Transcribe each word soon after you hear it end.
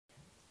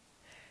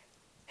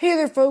Hey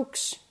there,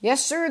 folks.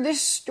 Yes, sir,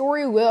 this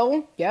story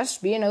will,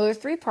 be another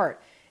three-part.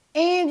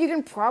 And you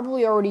can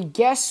probably already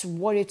guess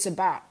what it's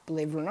about.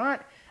 Believe it or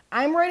not,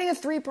 I'm writing a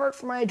three-part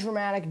for my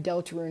dramatic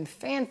Deltarune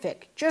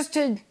fanfic, just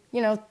to,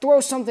 throw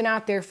something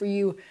out there for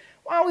you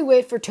while we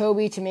wait for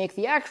Toby to make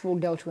the actual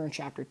Deltarune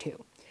Chapter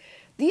 2.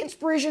 The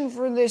inspiration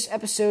for this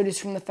episode is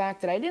from the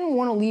fact that I didn't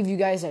want to leave you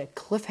guys at a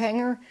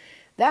cliffhanger.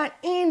 That,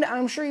 and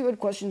I'm sure you had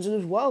questions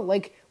as well,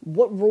 like,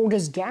 what role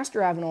does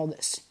Gaster have in all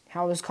this?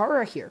 How is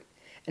Kara here?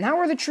 And how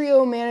are the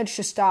trio managed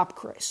to stop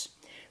Chris?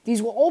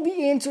 These will all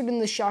be answered in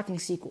the shocking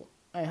sequel,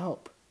 I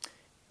hope.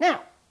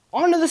 Now,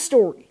 on to the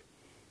story.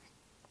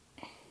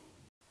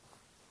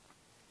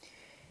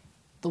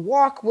 The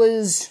walk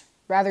was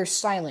rather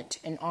silent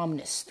and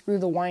ominous through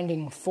the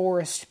winding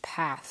forest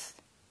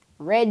path.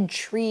 Red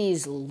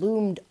trees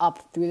loomed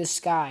up through the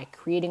sky,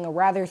 creating a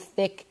rather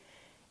thick,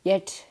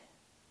 yet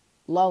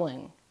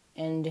lulling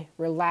and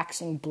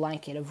relaxing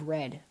blanket of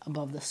red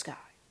above the sky.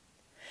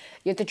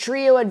 Yet the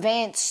trio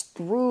advanced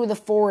through the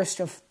forest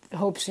of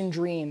hopes and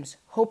dreams,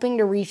 hoping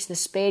to reach the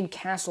Spade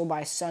Castle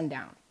by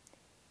sundown.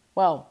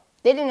 Well,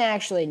 they didn't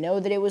actually know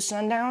that it was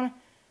sundown,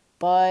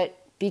 but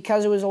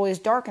because it was always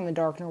dark in the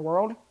Darkner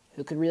world,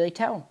 who could really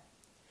tell?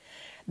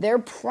 Their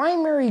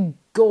primary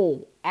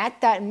goal at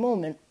that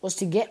moment was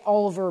to get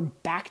Oliver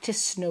back to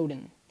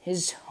Snowdin,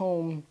 his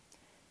home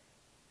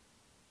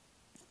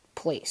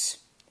place.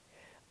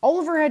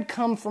 Oliver had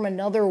come from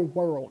another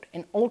world,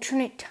 an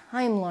alternate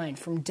timeline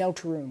from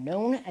Deltarune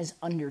known as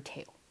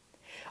Undertale.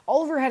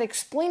 Oliver had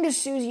explained to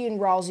Susie and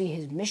Ralsei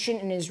his mission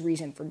and his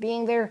reason for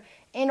being there,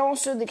 and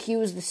also that he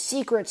was the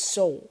secret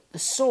soul, the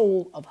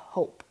soul of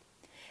hope.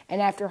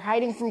 And after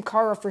hiding from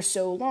Kara for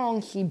so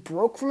long, he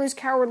broke from his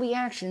cowardly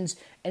actions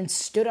and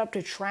stood up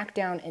to track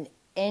down and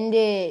end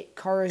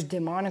Kara's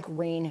demonic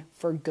reign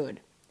for good.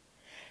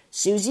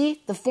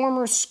 Susie, the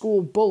former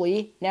school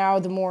bully, now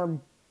the more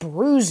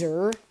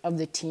bruiser of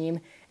the team,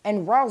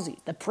 and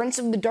Ralsei, the prince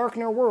of the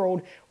Darkner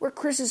world, were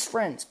Chris's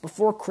friends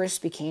before Chris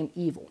became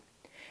evil.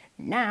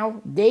 Now,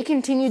 they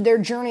continued their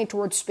journey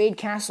towards Spade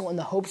Castle in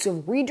the hopes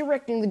of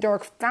redirecting the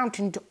Dark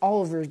Fountain to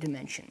Oliver's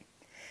dimension.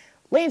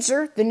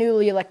 Lancer, the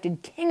newly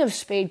elected king of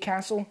Spade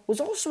Castle, was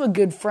also a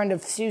good friend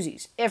of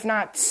Susie's, if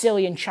not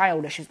silly and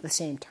childish at the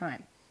same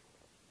time.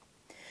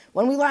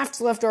 When we last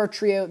left our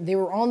trio, they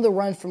were on the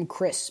run from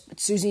Chris,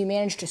 but Susie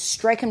managed to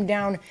strike him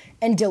down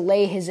and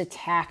delay his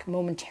attack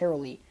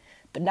momentarily,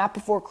 but not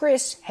before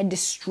Chris had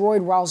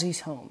destroyed Ralsei's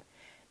home.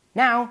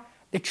 Now,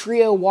 the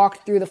trio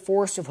walked through the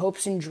forest of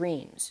hopes and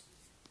dreams.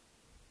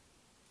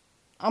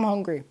 "I'm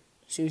hungry,"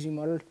 Susie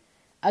muttered.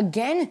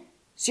 "Again?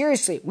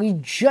 Seriously, we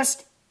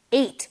just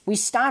ate. We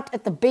stopped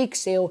at the bake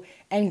sale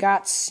and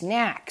got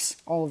snacks,"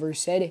 Oliver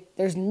said.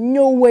 "There's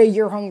no way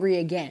you're hungry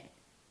again."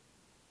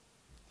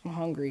 "I'm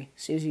hungry,"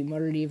 Susie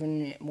muttered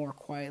even more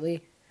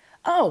quietly.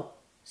 "Oh,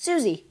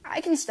 Susie,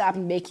 I can stop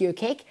and bake you a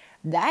cake.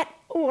 That,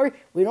 or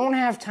we don't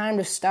have time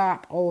to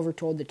stop," Oliver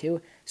told the two.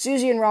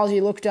 Susie and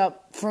Ralsei looked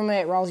up from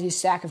Ralsei's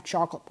sack of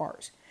chocolate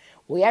bars.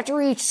 "We have to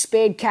reach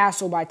Spade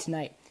Castle by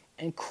tonight,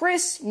 and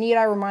Chris, need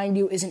I remind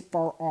you, isn't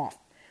far off.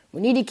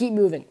 We need to keep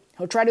moving.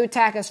 He'll try to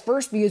attack us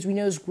first because we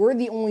know we're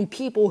the only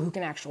people who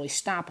can actually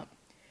stop him."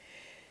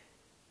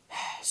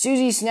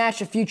 Susie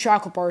snatched a few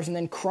chocolate bars and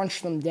then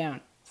crunched them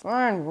down.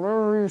 "Fine,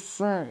 whatever you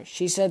say,"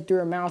 she said through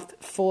her mouth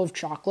full of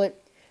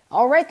chocolate.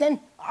 "All right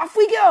then, off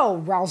we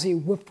go," Ralsei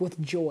whooped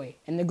with joy,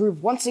 and the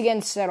group once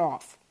again set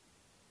off.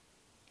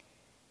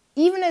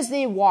 Even as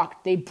they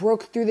walked, they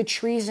broke through the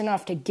trees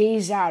enough to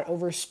gaze out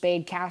over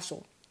Spade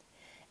Castle.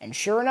 And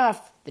sure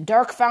enough, the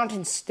dark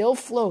fountain still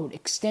flowed,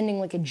 extending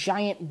like a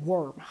giant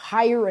worm,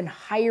 higher and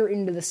higher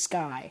into the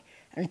sky,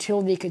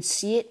 until they could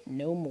see it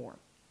no more.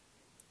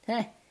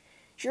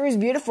 "Sure is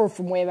beautiful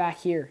from way back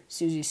here,"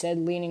 Susie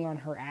said, leaning on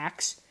her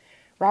axe.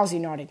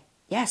 Ralsei nodded.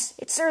 "Yes,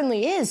 it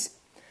certainly is."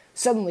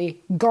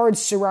 Suddenly, guards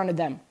surrounded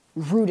them.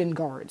 Rudin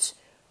guards.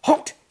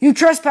 "Halt! You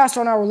trespass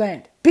on our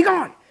land!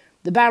 Begone!"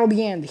 The battle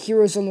began, the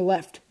heroes on the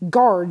left,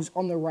 guards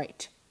on the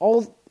right.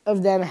 All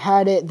of them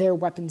had their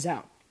weapons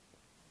out.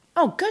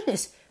 "Oh,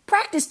 goodness!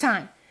 Practice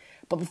time!"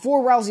 But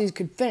before Ralsei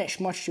could finish,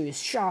 much to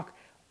his shock,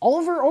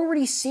 Oliver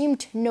already seemed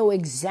to know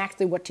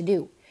exactly what to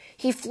do.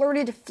 He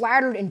flirted,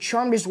 flattered, and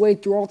charmed his way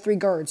through all three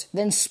guards,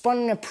 then spun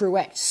in a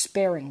pirouette,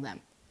 sparing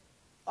them.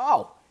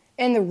 "Oh!"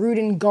 And the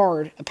Rudin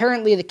guard,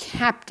 apparently the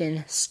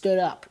captain, stood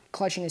up,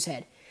 clutching his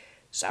head.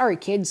 "Sorry,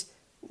 kids.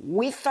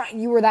 We thought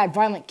you were that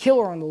violent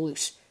killer on the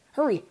loose.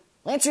 Hurry,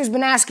 Lancer's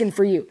been asking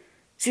for you."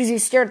 Susie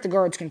stared at the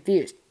guards,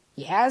 confused.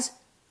 "He has?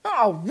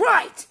 All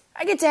right!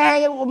 I get to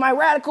hang out with my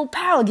radical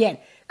pal again.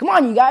 Come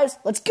on, you guys,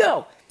 let's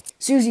go."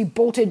 Susie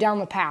bolted down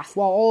the path,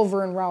 while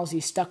Oliver and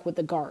Ralsei stuck with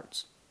the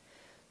guards.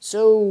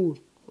 "So,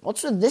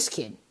 what's with this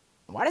kid?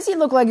 Why does he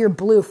look like your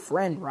blue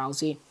friend,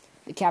 Ralsei?"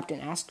 the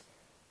captain asked.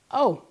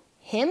 "Oh,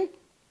 him?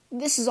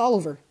 This is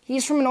Oliver.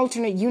 He's from an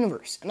alternate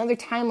universe, another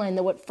timeline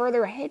that went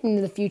further ahead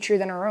into the future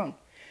than our own."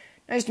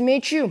 "Nice to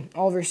meet you,"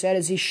 Oliver said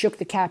as he shook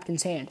the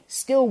captain's hand,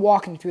 still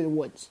walking through the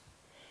woods.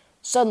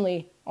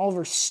 Suddenly,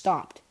 Oliver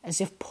stopped,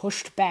 as if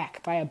pushed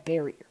back by a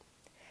barrier.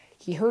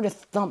 He heard a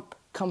thump,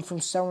 come from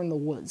somewhere in the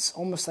woods,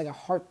 almost like a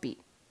heartbeat.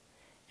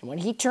 And when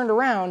he turned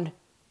around,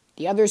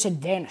 the others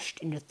had vanished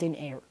into thin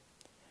air.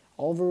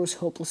 Oliver was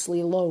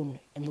hopelessly alone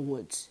in the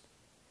woods.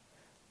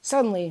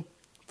 Suddenly,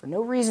 for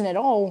no reason at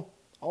all,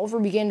 Oliver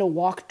began to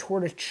walk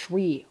toward a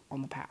tree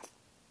on the path.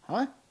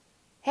 Huh?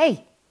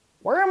 Hey,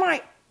 where am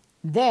I?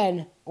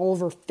 Then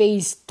Oliver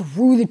phased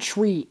through the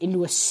tree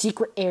into a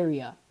secret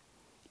area.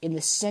 In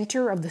the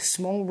center of the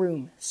small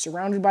room,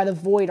 surrounded by the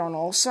void on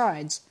all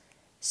sides,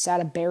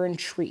 sat a barren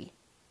tree.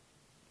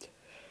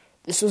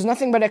 This was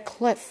nothing but a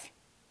cliff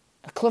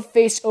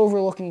face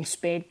overlooking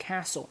Spade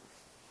Castle.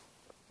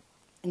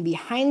 And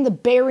behind the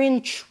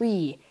barren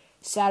tree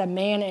sat a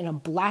man in a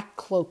black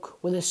cloak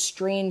with a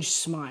strange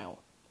smile.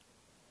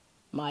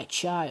 "My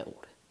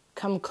child,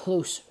 come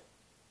closer."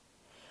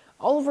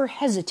 Oliver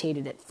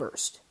hesitated at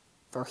first,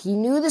 for he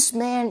knew this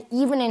man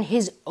even in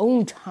his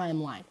own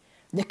timeline,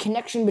 the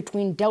connection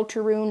between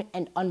Deltarune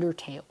and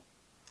Undertale.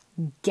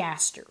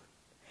 Gaster,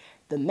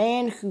 the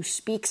man who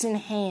speaks in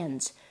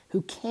hands,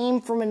 who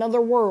came from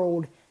another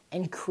world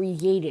and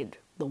created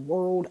the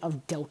world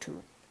of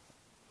Deltarune.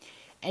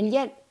 And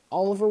yet,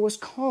 Oliver was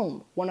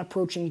calm when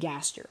approaching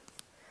Gaster,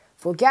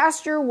 for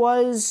Gaster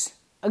was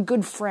a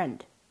good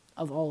friend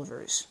of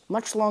Oliver's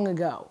much long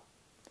ago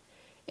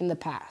in the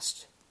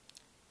past.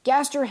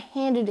 Gaster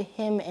handed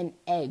him an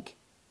egg,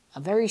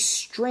 a very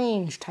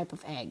strange type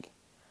of egg,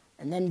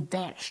 and then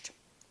vanished.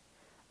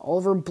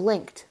 Oliver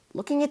blinked,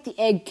 looking at the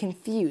egg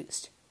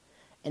confused,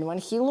 and when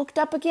he looked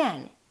up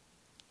again,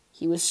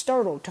 he was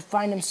startled to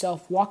find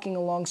himself walking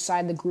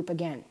alongside the group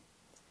again.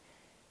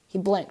 He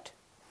blinked,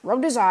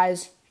 rubbed his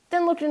eyes,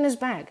 then looked in his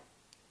bag.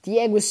 The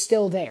egg was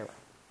still there.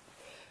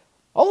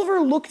 Oliver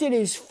looked at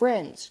his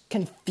friends,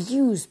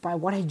 confused by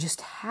what had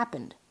just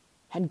happened.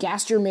 Had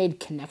Gaster made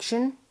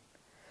connection?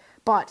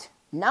 But,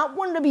 not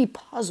one to be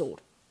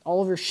puzzled,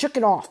 Oliver shook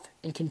it off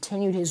and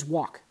continued his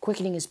walk,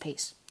 quickening his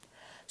pace.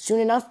 Soon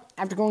enough,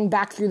 after going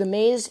back through the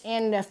maze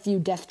and a few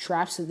death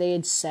traps that they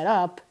had set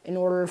up in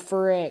order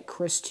for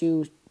Chris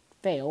to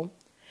fail,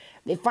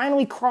 they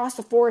finally crossed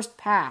the forest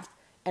path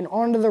and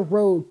onto the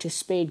road to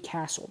Spade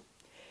Castle.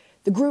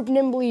 The group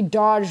nimbly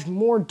dodged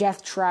more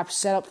death traps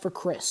set up for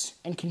Chris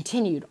and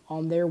continued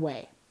on their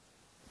way.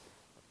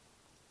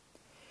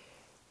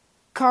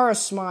 Kara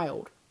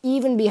smiled,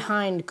 even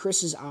behind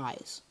Chris's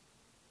eyes.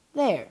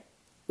 "There,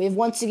 we have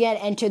once again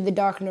entered the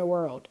Darkner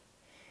world.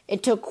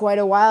 It took quite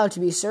a while to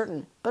be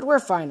certain, but we're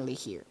finally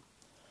here.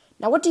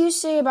 Now what do you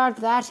say about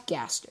that,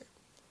 Gaster?"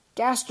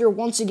 Gaster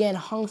once again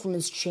hung from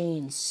his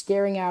chains,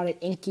 staring out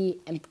at inky,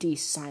 empty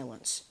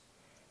silence.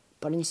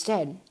 But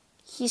instead,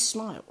 he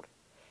smiled,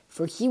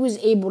 for he was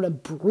able to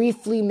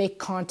briefly make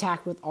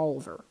contact with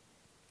Oliver.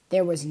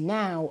 There was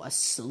now a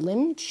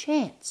slim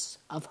chance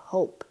of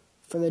hope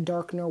for the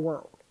Darkner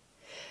world,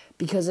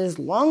 because as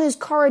long as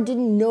Kara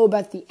didn't know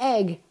about the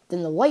egg,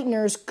 then the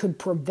Lightners could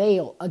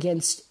prevail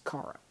against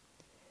Kara.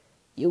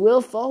 "You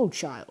will fall,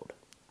 child.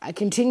 I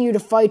continue to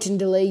fight and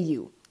delay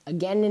you.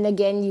 Again and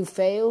again you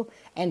fail,"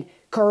 and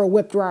Kara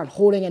whipped around,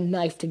 holding a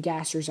knife to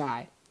Gaster's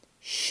eye.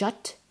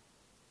 "Shut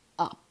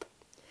up.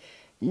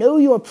 Know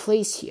your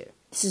place here.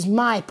 This is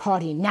my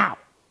party now."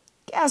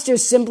 Gaster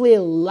simply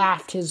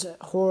laughed his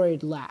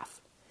horrid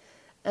laugh.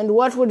 "And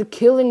what would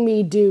killing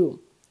me do?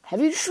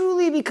 Have you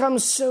truly become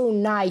so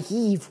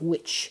naive,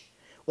 witch?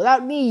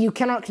 Without me, you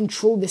cannot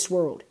control this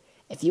world.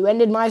 If you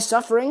ended my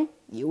suffering,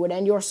 you would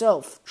end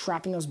yourself,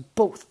 trapping us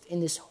both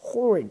in this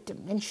horrid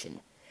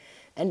dimension.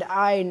 And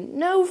I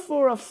know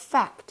for a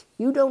fact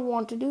you don't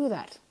want to do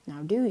that,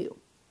 now do you?"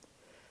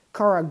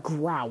 Kara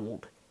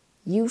growled.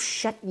 "You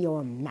shut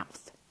your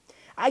mouth.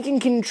 I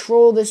can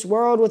control this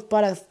world with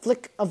but a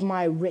flick of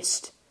my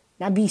wrist.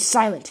 Now be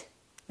silent.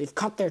 We've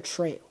cut their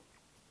trail."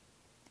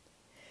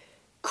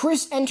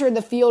 Chris entered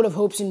the field of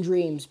hopes and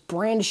dreams,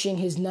 brandishing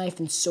his knife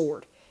and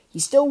sword. He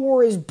still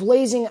wore his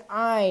blazing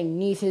eye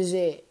neath his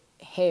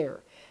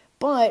hair,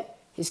 but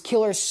his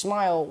killer's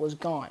smile was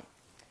gone.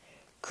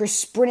 Chris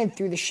sprinted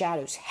through the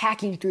shadows,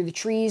 hacking through the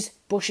trees,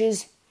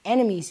 bushes,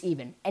 enemies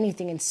even,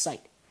 anything in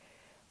sight.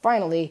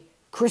 Finally,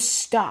 Chris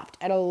stopped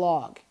at a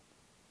log.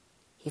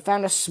 He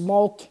found a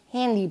small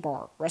candy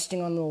bar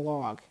resting on the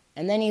log,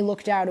 and then he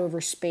looked out over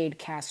Spade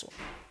Castle.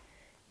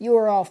 "You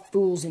are all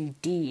fools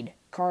indeed,"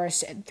 Kara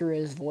said through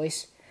his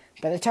voice.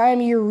 "By the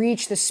time you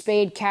reach the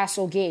Spade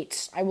Castle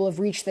gates, I will have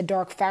reached the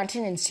Dark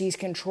Fountain and seized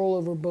control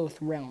over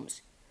both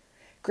realms."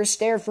 Chris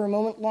stared for a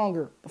moment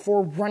longer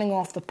before running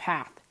off the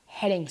path,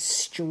 heading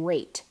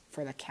straight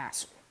for the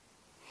castle.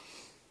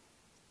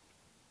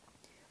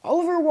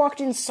 Oliver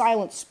walked in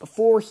silence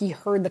before he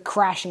heard the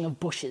crashing of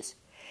bushes.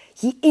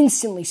 He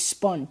instantly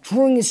spun,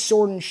 drawing his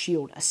sword and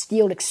shield, a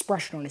steeled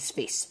expression on his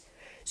face.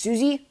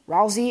 Susie,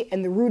 Ralsei,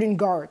 and the Rudin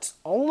guards,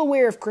 all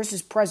aware of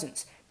Chris's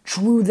presence,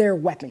 drew their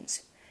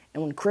weapons.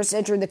 And when Chris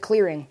entered the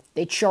clearing,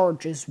 they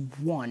charged as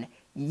one,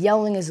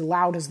 yelling as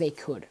loud as they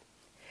could.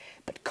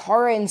 But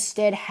Kara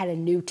instead had a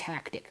new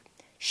tactic.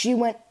 She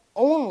went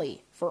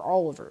only for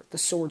Oliver, the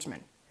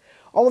swordsman.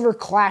 Oliver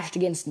clashed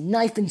against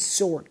knife and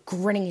sword,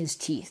 gritting his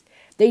teeth.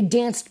 They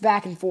danced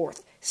back and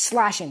forth,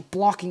 slashing,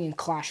 blocking, and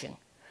clashing.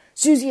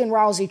 Susie and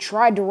Rousey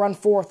tried to run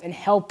forth and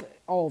help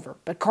Oliver,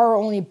 but Kara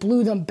only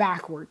blew them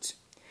backwards.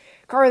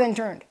 Kara then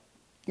turned.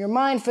 "You're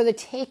mine for the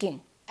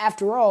taking.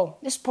 After all,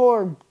 this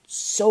poor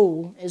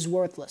soul is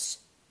worthless.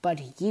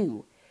 But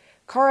you..."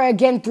 Kara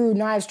again threw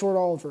knives toward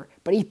Oliver,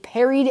 but he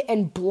parried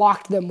and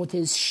blocked them with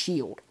his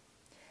shield.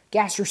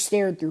 Gaster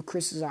stared through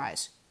Chris's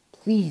eyes.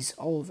 "Please,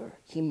 Oliver,"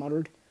 he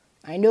muttered.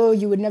 "I know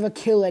you would never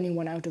kill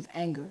anyone out of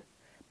anger,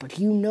 but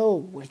you know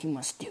what you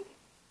must do."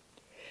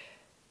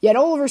 Yet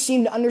Oliver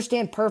seemed to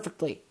understand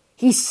perfectly.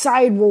 He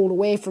side-rolled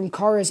away from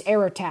Kara's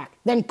air attack,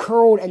 then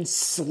curled and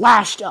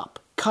slashed up,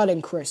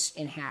 cutting Chris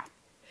in half.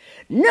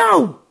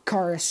 "No!"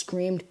 Kara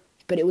screamed,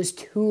 but it was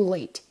too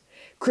late.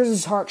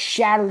 Chris's heart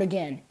shattered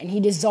again, and he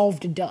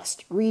dissolved to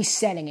dust,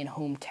 resetting in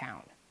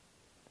hometown.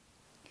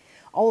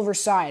 Oliver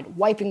sighed,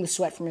 wiping the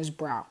sweat from his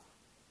brow.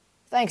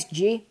 "Thanks,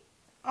 G.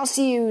 I'll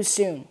see you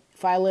soon,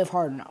 if I live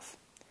hard enough."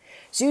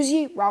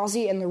 Susie,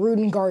 Rousey, and the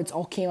Rudin guards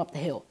all came up the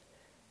hill.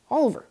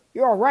 "Oliver,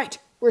 you're all right.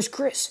 Where's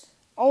Chris?"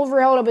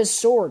 Oliver held up his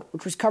sword,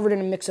 which was covered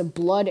in a mix of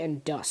blood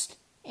and dust,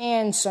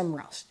 and some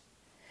rust.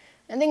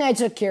 "I think I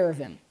took care of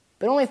him,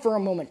 but only for a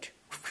moment."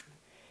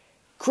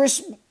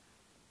 Chris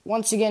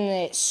once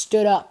again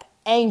stood up,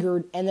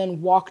 angered, and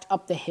then walked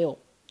up the hill.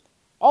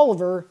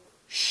 Oliver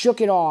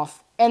shook it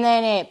off, and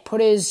then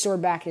put his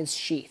sword back in its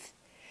sheath.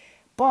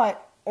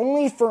 But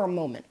only for a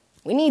moment.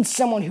 We need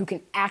someone who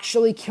can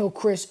actually kill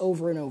Chris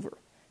over and over.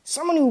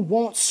 Someone who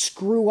won't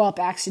screw up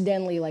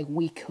accidentally like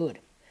we could.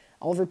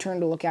 Oliver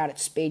turned to look out at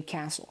Spade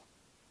Castle.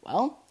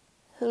 "Well,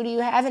 who do you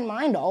have in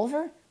mind,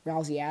 Oliver?"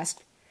 Rousey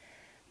asked.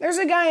 "There's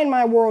a guy in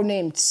my world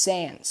named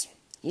Sans.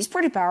 He's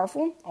pretty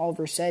powerful,"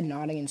 Oliver said,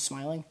 nodding and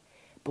smiling.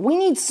 "But we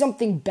need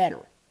something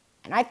better,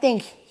 and I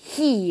think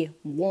he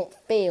won't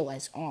fail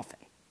as often."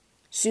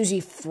 Susie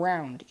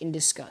frowned in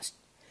disgust.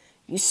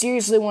 "You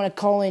seriously want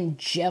to call in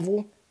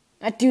Jevil?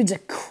 That dude's a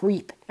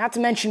creep, not to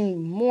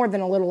mention more than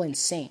a little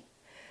insane."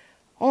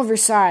 Oliver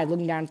sighed,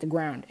 looking down at the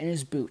ground and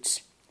his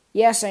boots.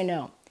 "Yes, I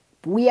know,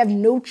 but we have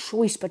no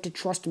choice but to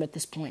trust him at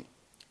this point.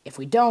 If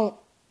we don't,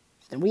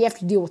 then we have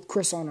to deal with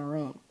Chris on our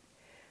own."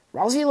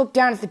 Rousey looked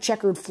down at the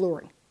checkered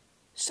flooring.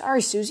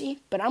 "Sorry, Susie,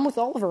 but I'm with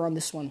Oliver on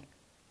this one."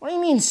 "What do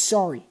you mean,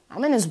 sorry?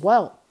 I'm in as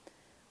well."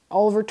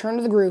 Oliver turned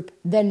to the group,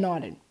 then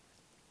nodded.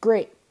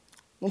 "Great.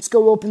 Let's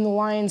go open the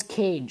lion's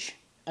cage.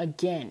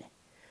 Again."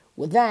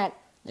 With that,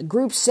 the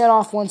group set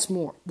off once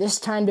more, this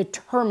time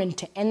determined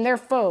to end their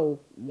foe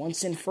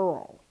once and for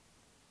all.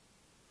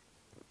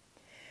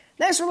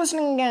 Thanks for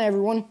listening again,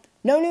 everyone.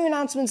 No new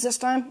announcements this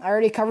time. I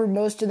already covered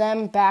most of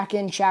them back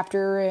in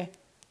chapter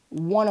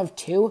 1 of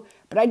 2.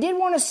 But I did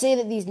want to say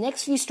that these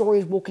next few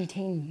stories will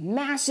contain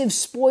massive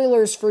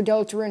spoilers for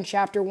Deltarune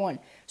Chapter 1.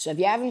 So if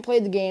you haven't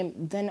played the game,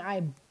 then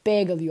I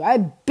beg of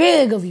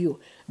you,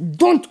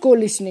 don't go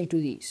listening to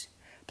these.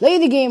 Play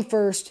the game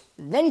first,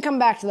 then come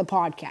back to the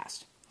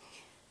podcast.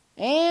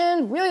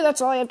 And really,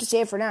 that's all I have to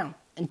say for now.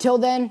 Until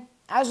then,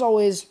 as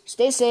always,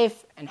 stay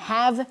safe and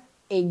have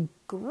a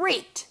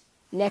great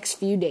next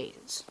few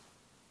days.